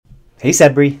Hey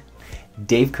Sudbury,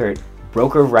 Dave Kurt,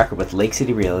 broker of record with Lake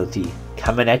City Realty,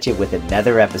 coming at you with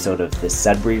another episode of the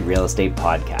Sudbury Real Estate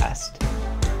Podcast.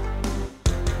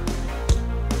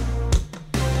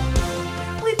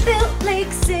 We built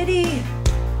Lake City.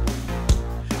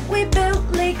 We built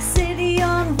Lake City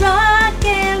on rock,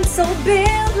 and so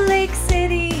build Lake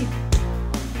City.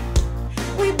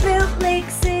 We built Lake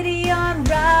City on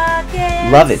rock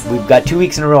and Love it. We've got 2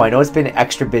 weeks in a row. I know it's been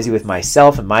extra busy with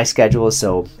myself and my schedule,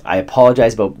 so I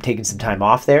apologize about taking some time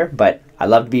off there, but I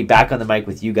love to be back on the mic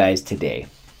with you guys today.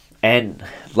 And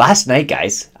last night,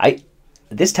 guys,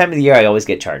 this time of the year I always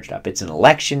get charged up. It's an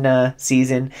election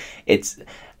season.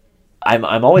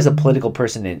 I'm always a political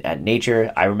person at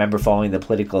nature. I remember following the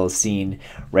political scene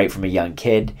right from a young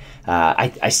kid.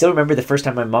 I still remember the first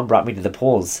time my mom brought me to the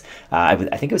polls. I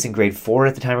think it was in grade 4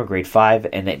 at the time, or grade 5,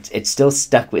 and it's still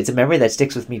stuck. It's a memory that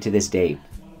sticks with me to this day.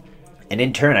 And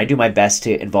in turn, I do my best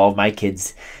to involve my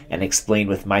kids and explain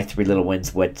with my 3 little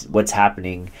ones what's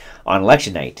happening on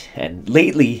election night. And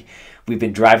lately, we've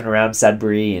been driving around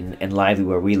Sudbury and Lively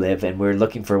where we live, and we're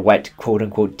looking for what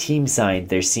quote-unquote team sign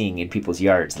they're seeing in people's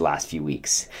yards the last few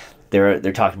weeks. They're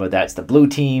talking about that's the blue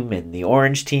team and the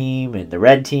orange team and the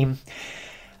red team.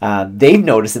 They've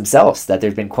noticed themselves that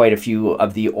there's been quite a few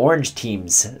of the orange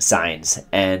team's signs,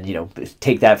 and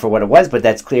take that for what it was, but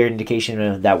that's clear indication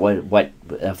of that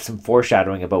some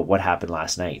foreshadowing about what happened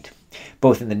last night.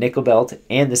 Both in the Nickel Belt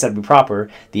and the Sudbury proper,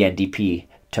 the NDP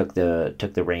took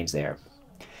the reins there.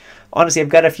 Honestly, I've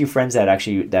got a few friends that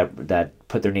actually that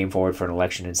put their name forward for an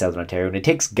election in Southern Ontario, and it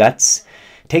takes guts,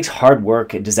 it takes hard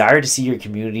work, a desire to see your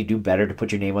community do better to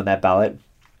put your name on that ballot.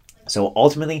 So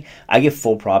ultimately, I give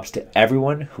full props to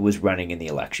everyone who was running in the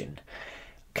election.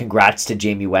 Congrats to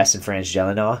Jamie West and France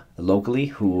Jelena locally,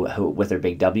 who with their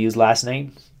big W's last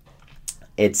night.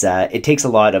 It takes a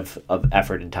lot of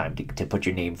effort and time to put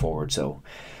your name forward. So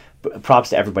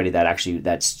props to everybody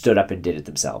that stood up and did it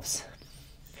themselves.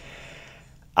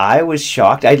 I was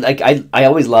shocked. I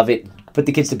always love it. Put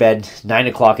the kids to bed. 9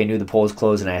 o'clock. I knew the polls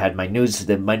closed, and I had my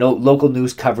local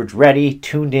news coverage ready,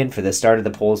 tuned in for the start of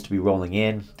the polls to be rolling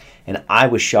in, and I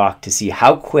was shocked to see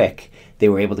how quick they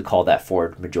were able to call that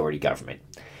Ford majority government.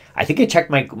 I think I checked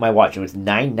my watch. It was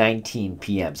 9:19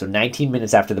 p.m., so 19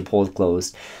 minutes after the polls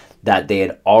closed, that they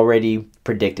had already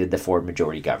predicted the Ford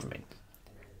majority government.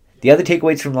 The other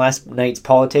takeaways from last night's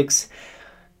politics: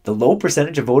 the low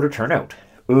percentage of voter turnout.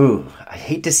 Ooh, I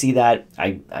hate to see that.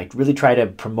 I really try to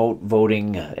promote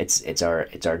voting. It's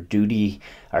our duty,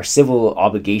 our civil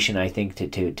obligation, I think,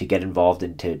 to get involved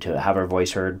and to have our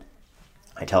voice heard.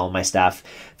 I tell my staff,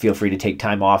 feel free to take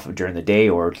time off during the day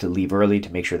or to leave early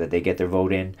to make sure that they get their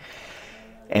vote in.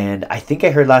 And I think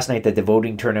I heard last night that the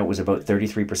voting turnout was about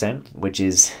 33%, which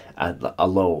is a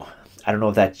low. I don't know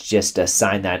if that's just a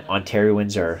sign that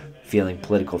Ontarians are feeling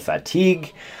political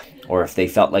fatigue, or if they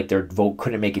felt like their vote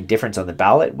couldn't make a difference on the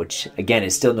ballot, which, again,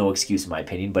 is still no excuse in my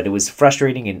opinion, but it was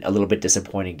frustrating and a little bit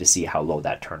disappointing to see how low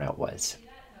that turnout was.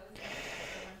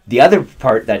 The other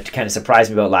part that kind of surprised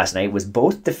me about last night was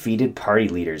both defeated party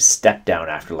leaders stepped down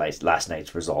after last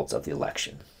night's results of the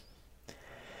election.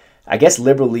 I guess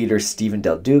Liberal leader Stephen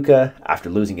Del Duca, after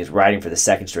losing his riding for the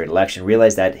second straight election,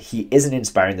 realized that he isn't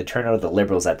inspiring the turnout of the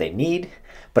Liberals that they need.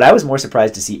 But I was more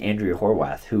surprised to see Andrea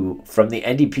Horwath, who, from the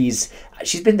NDP's,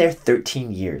 she's been there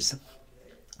 13 years.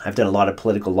 I've done a lot of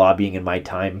political lobbying in my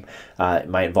time,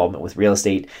 my involvement with real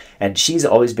estate, and she's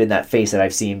always been that face that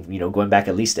I've seen, going back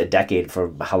at least a decade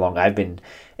from how long I've been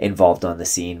involved on the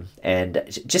scene. And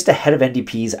just ahead of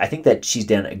NDP's, I think that she's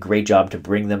done a great job to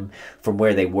bring them from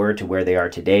where they were to where they are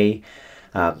today.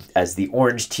 As the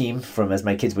orange team, as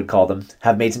my kids would call them,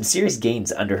 have made some serious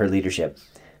gains under her leadership.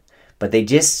 But they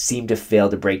just seem to fail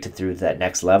to break through to that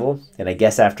next level. And I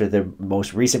guess after the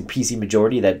most recent PC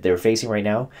majority that they're facing right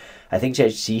now, I think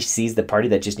that she sees the party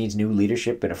that just needs new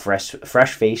leadership and a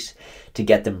fresh face to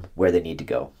get them where they need to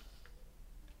go.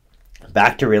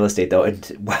 Back to real estate, though,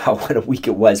 and wow, what a week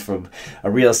it was from a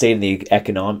real estate and the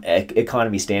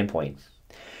economy standpoint.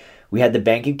 We had the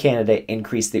Bank of Canada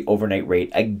increase the overnight rate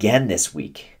again this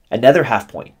week, another half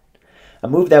point. A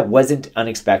move that wasn't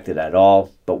unexpected at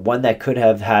all, but one that could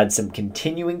have had some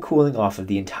continuing cooling off of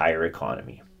the entire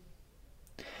economy.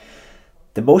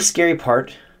 The most scary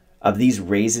part of these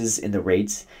raises in the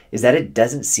rates is that it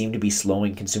doesn't seem to be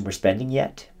slowing consumer spending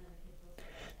yet.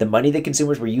 The money that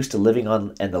consumers were used to living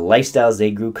on and the lifestyles they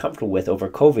grew comfortable with over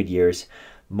COVID years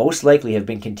most likely have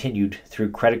been continued through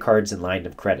credit cards and line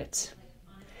of credits.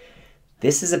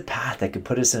 This is a path that could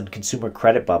put us in a consumer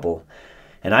credit bubble.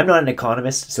 And I'm not an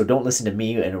economist, so don't listen to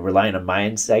me and rely on my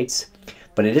insights,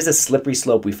 but it is a slippery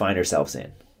slope we find ourselves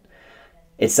in.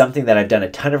 It's something that I've done a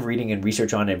ton of reading and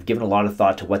research on, and I've given a lot of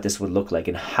thought to what this would look like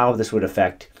and how this would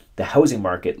affect the housing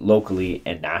market locally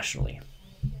and nationally.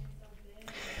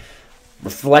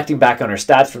 Reflecting back on our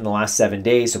stats from the last 7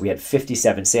 days, so we had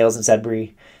 57 sales in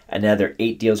Sudbury. Another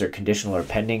 8 deals are conditional or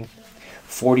pending.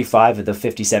 45 of the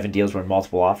 57 deals were in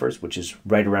multiple offers, which is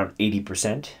right around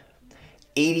 80%.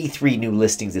 83 new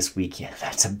listings this week. Yeah,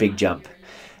 that's a big jump.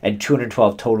 And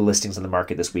 212 total listings on the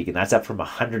market this week, and that's up from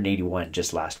 181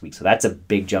 just last week. So that's a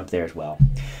big jump there as well.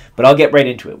 But I'll get right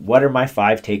into it. What are my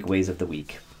 5 takeaways of the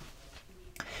week?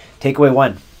 Takeaway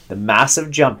 1, the massive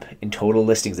jump in total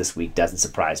listings this week doesn't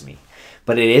surprise me,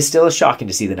 but it is still shocking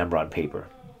to see the number on paper.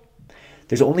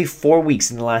 There's only 4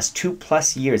 weeks in the last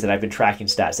 2+ years that I've been tracking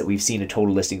stats that we've seen a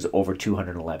total listings over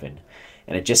 211.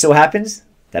 And it just so happens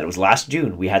that it was last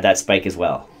June we had that spike as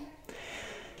well.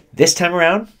 This time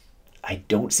around, I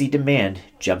don't see demand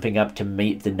jumping up to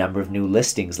meet the number of new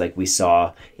listings like we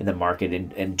saw in the market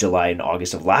in July and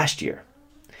August of last year.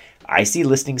 I see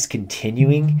listings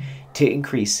continuing to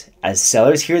increase as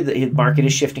sellers hear the market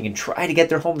is shifting and try to get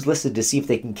their homes listed to see if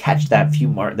they can catch that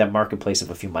marketplace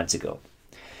of a few months ago.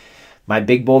 My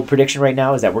big bold prediction right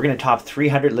now is that we're going to top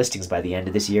 300 listings by the end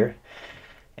of this year.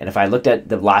 And if I looked at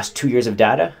the last 2 years of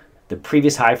data, the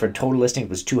previous high for total listings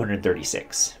was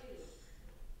 236.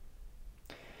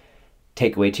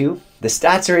 Takeaway 2, the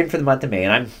stats are in for the month of May,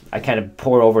 and I kind of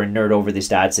pour over and nerd over the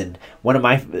stats, and one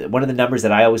of the numbers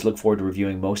that I always look forward to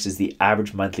reviewing most is the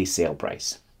average monthly sale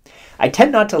price. I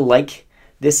tend not to like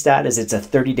this stat as it's a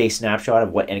 30-day snapshot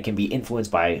of and it can be influenced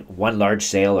by one large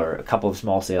sale or a couple of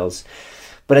small sales.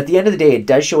 But at the end of the day, it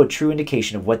does show a true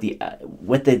indication of what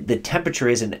the temperature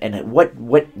is and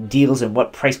what deals and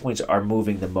what price points are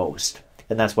moving the most.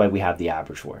 And that's why we have the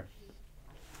average for it.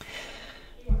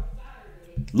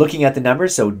 Looking at the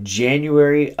numbers, so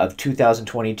January of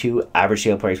 2022, average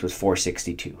sale price was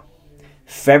 $462.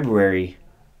 February,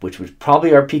 which was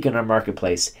probably our peak in our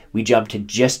marketplace, we jumped to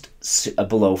just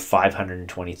below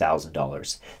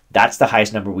 $520,000. That's the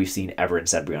highest number we've seen ever in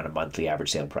Sudbury on a monthly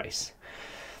average sale price.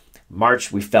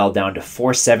 March, we fell down to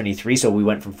 $473, so we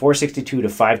went from $462 to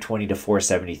 $520 to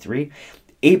 $473.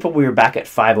 April, we were back at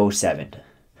 $507.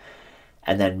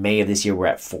 And then May of this year, we're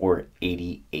at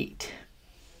 $488.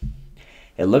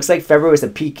 It looks like February was the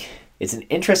peak. It's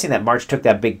interesting that March took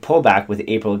that big pullback with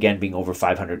April again being over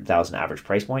 $500,000 average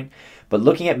price point. But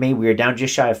looking at May, we are down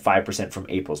just shy of 5% from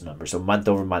April's number. So month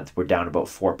over month, we're down about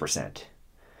 4%.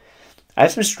 I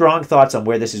have some strong thoughts on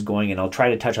where this is going, and I'll try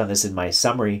to touch on this in my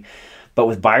summary. But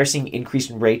with buyers seeing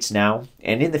increasing rates now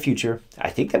and in the future, I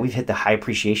think that we've hit the high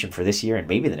appreciation for this year and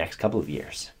maybe the next couple of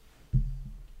years.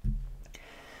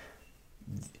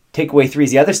 Takeaway 3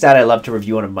 is the other stat I love to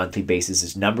review on a monthly basis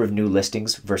is number of new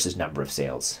listings versus number of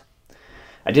sales.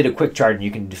 I did a quick chart, and you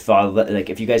can follow, like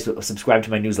if you guys subscribe to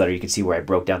my newsletter, you can see where I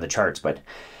broke down the charts. But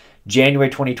January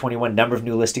 2021, number of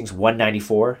new listings,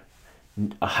 194,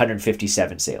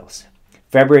 157 sales.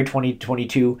 February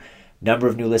 2022, number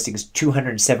of new listings,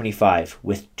 275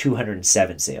 with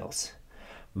 207 sales.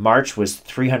 March was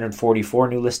 344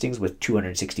 new listings with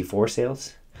 264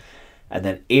 sales. And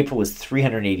then April was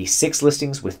 386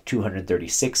 listings with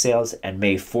 236 sales, and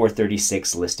May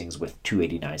 436 listings with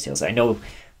 289 sales. I know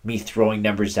me throwing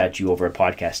numbers at you over a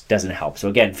podcast doesn't help. So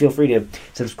again, feel free to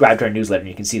subscribe to our newsletter and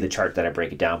you can see the chart that I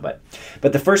break it down. But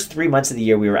the first 3 months of the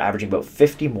year, we were averaging about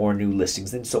 50 more new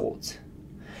listings than solds.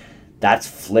 That's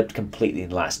flipped completely in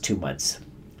the last 2 months.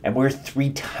 And we're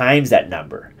 3 times that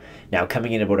number. Now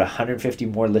coming in about 150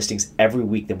 more listings every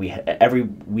month, than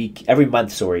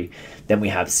we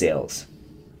have sales.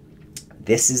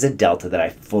 This is a delta that I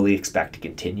fully expect to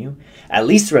continue, at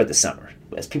least throughout the summer,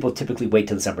 as people typically wait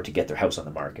till the summer to get their house on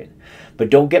the market. But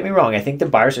don't get me wrong, I think the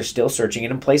buyers are still searching,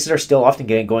 and places are still often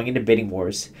going into bidding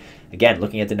wars. Again,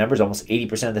 looking at the numbers, almost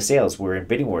 80% of the sales were in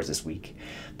bidding wars this week.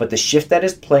 But the shift that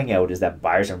is playing out is that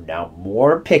buyers are now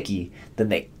more picky than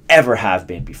they ever have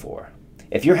been before.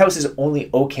 If your house is only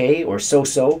okay or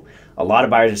so-so, a lot of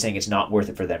buyers are saying it's not worth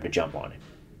it for them to jump on it.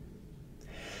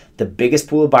 The biggest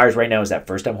pool of buyers right now is that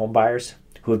first-time home buyers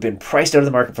who have been priced out of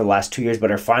the market for the last 2 years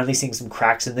but are finally seeing some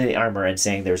cracks in the armor and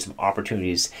saying there's some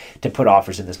opportunities to put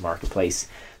offers in this marketplace,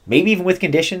 maybe even with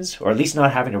conditions, or at least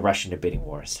not having to rush into bidding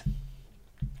wars.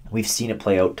 We've seen it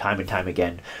play out time and time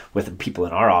again with people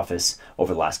in our office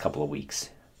over the last couple of weeks.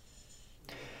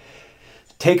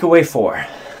 Takeaway 4.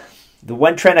 The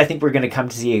one trend I think we're going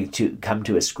to come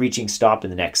to a screeching stop in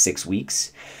the next 6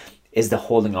 weeks is the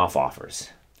holding off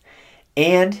offers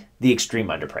and the extreme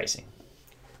underpricing.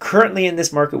 Currently in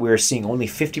this market, we are seeing only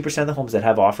 50% of the homes that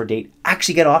have offer date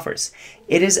actually get offers.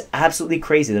 It is absolutely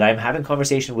crazy that I'm having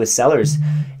conversations with sellers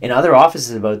in other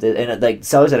offices about this, and like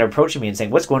sellers that are approaching me and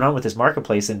saying, what's going on with this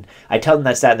marketplace? And I tell them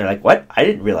that's that, and they're like, what? I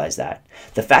didn't realize that.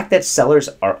 The fact that sellers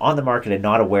are on the market and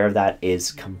not aware of that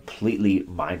is completely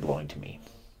mind-blowing to me.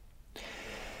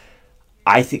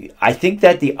 I think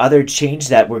that the other change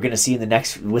that we're going to see in the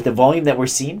next, with the volume that we're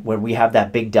seeing when we have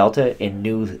that big delta in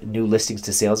new listings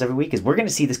to sales every week, is we're going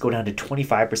to see this go down to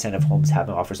 25% of homes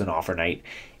having offers on offer night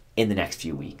in the next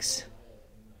few weeks.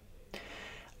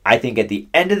 I think at the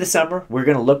end of the summer, we're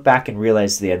going to look back and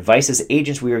realize the advice as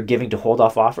agents we were giving to hold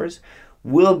off offers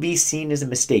will be seen as a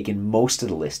mistake in most of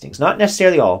the listings. Not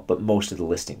necessarily all, but most of the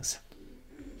listings.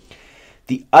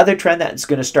 The other trend that's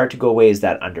going to start to go away is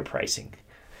that underpricing.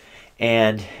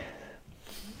 And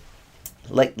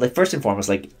like first and foremost,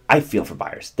 like I feel for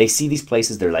buyers. They see these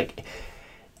places, they're like,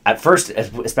 at first,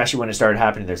 especially when it started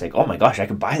happening, they're like, oh my gosh, I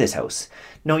could buy this house.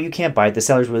 No, you can't buy it. The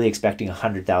seller's really expecting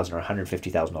 $100,000 or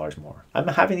 $150,000 more. I'm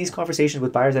having these conversations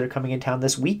with buyers that are coming in town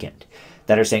this weekend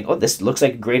that are saying, oh, this looks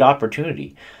like a great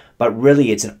opportunity. But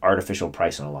really, it's an artificial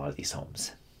price on a lot of these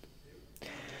homes.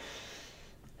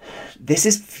 This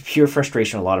is pure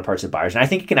frustration on a lot of parts of buyers. And I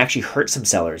think it can actually hurt some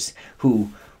sellers who,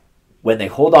 when they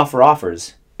hold off for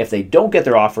offers, if they don't get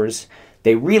their offers,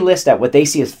 they relist at what they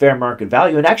see as fair market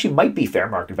value, and actually might be fair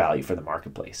market value for the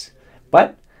marketplace.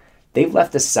 But they've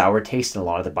left a sour taste in a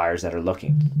lot of the buyers that are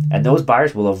looking. And those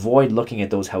buyers will avoid looking at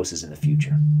those houses in the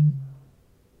future.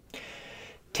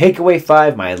 Takeaway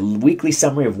 5, my weekly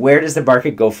summary of where does the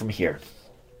market go from here.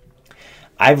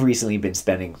 I've recently been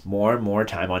spending more and more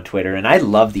time on Twitter, and I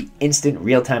love the instant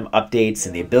real-time updates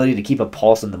and the ability to keep a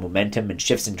pulse on the momentum and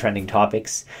shifts in trending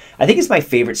topics. I think it's my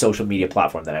favorite social media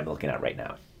platform that I'm looking at right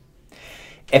now.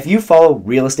 If you follow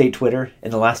real estate Twitter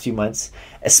in the last few months,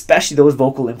 especially those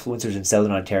vocal influencers in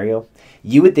Southern Ontario,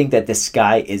 you would think that the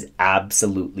sky is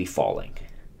absolutely falling.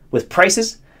 With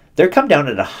prices, they're come down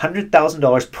at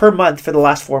 $100,000 per month for the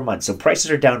last 4 months. So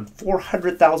prices are down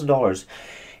 $400,000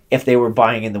 if they were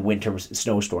buying in the winter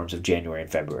snowstorms of January and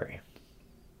February.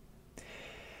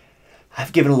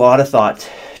 I've given a lot of thought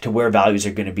to where values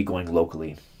are going to be going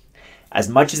locally. As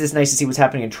much as it's nice to see what's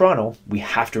happening in Toronto, we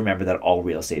have to remember that all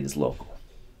real estate is local.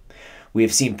 We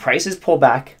have seen prices pull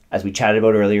back, as we chatted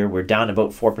about earlier. We're down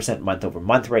about 4% month over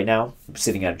month right now,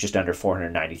 sitting at just under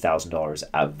 $490,000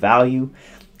 of value.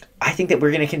 I think that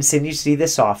we're going to continue to see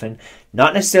this soften,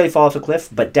 not necessarily fall off a cliff,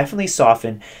 but definitely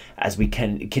soften as we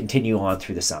can continue on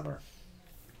through the summer.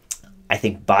 I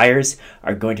think buyers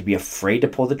are going to be afraid to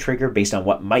pull the trigger based on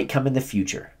what might come in the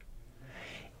future.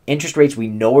 Interest rates we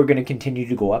know are going to continue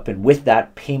to go up, and with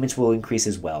that, payments will increase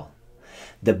as well.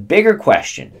 The bigger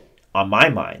question on my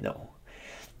mind, though,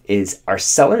 is are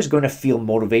sellers going to feel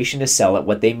motivation to sell at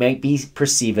what they might be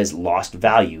perceived as lost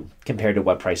value compared to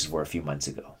what prices were a few months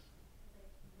ago?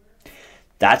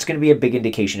 That's going to be a big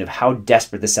indication of how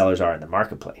desperate the sellers are in the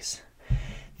marketplace.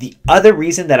 The other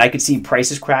reason that I could see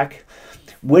prices crack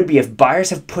would be if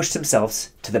buyers have pushed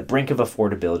themselves to the brink of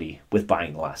affordability with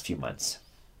buying the last few months.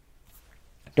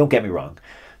 Don't get me wrong.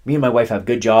 Me and my wife have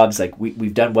good jobs, like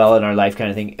we've done well in our life kind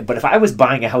of thing. But if I was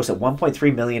buying a house at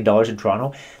 $1.3 million in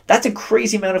Toronto, that's a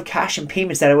crazy amount of cash and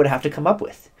payments that I would have to come up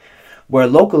with. Where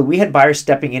locally, we had buyers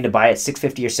stepping in to buy at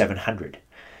 $650 or $700.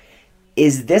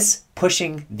 Is this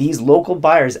pushing these local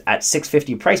buyers at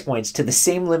 $650 price points to the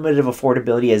same limit of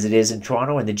affordability as it is in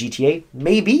Toronto and the GTA?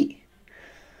 Maybe.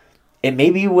 It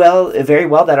may be very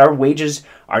well that our wages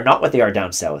are not what they are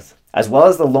down south, as well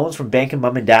as the loans from bank and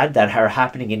mom and dad that are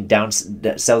happening in down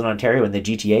Southern Ontario and the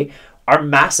GTA are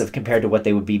massive compared to what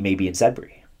they would be maybe in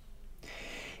Sudbury.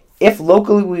 If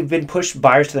locally we've been pushed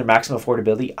buyers to their maximum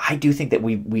affordability, I do think that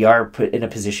we are put in a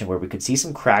position where we could see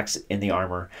some cracks in the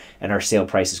armor and our sale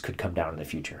prices could come down in the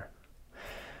future.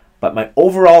 But my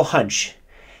overall hunch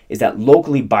is that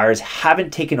locally buyers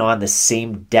haven't taken on the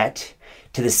same debt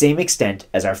to the same extent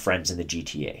as our friends in the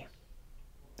GTA.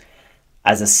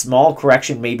 As a small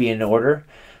correction may be in order,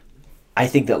 I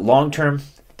think that long term,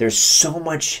 there's so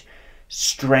much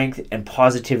strength and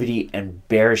positivity and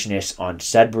bearishness on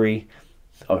Sudbury,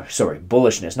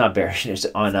 bullishness, not bearishness,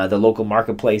 on the local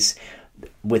marketplace.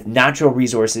 With natural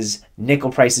resources,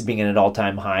 nickel prices being at an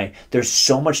all-time high, there's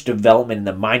so much development in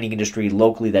the mining industry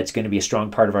locally that's going to be a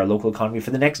strong part of our local economy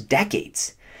for the next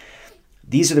decades.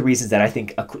 These are the reasons that I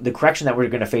think the correction that we're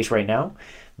going to face right now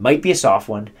might be a soft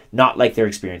one, not like they're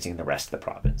experiencing in the rest of the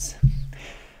province.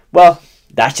 Well,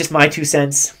 that's just my 2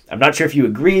 cents. I'm not sure if you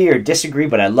agree or disagree,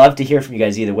 but I love to hear from you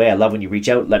guys either way. I love when you reach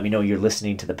out. Let me know you're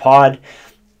listening to the pod.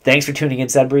 Thanks for tuning in,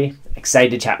 Sudbury. Excited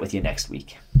to chat with you next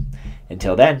week.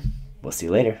 Until then, we'll see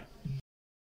you later.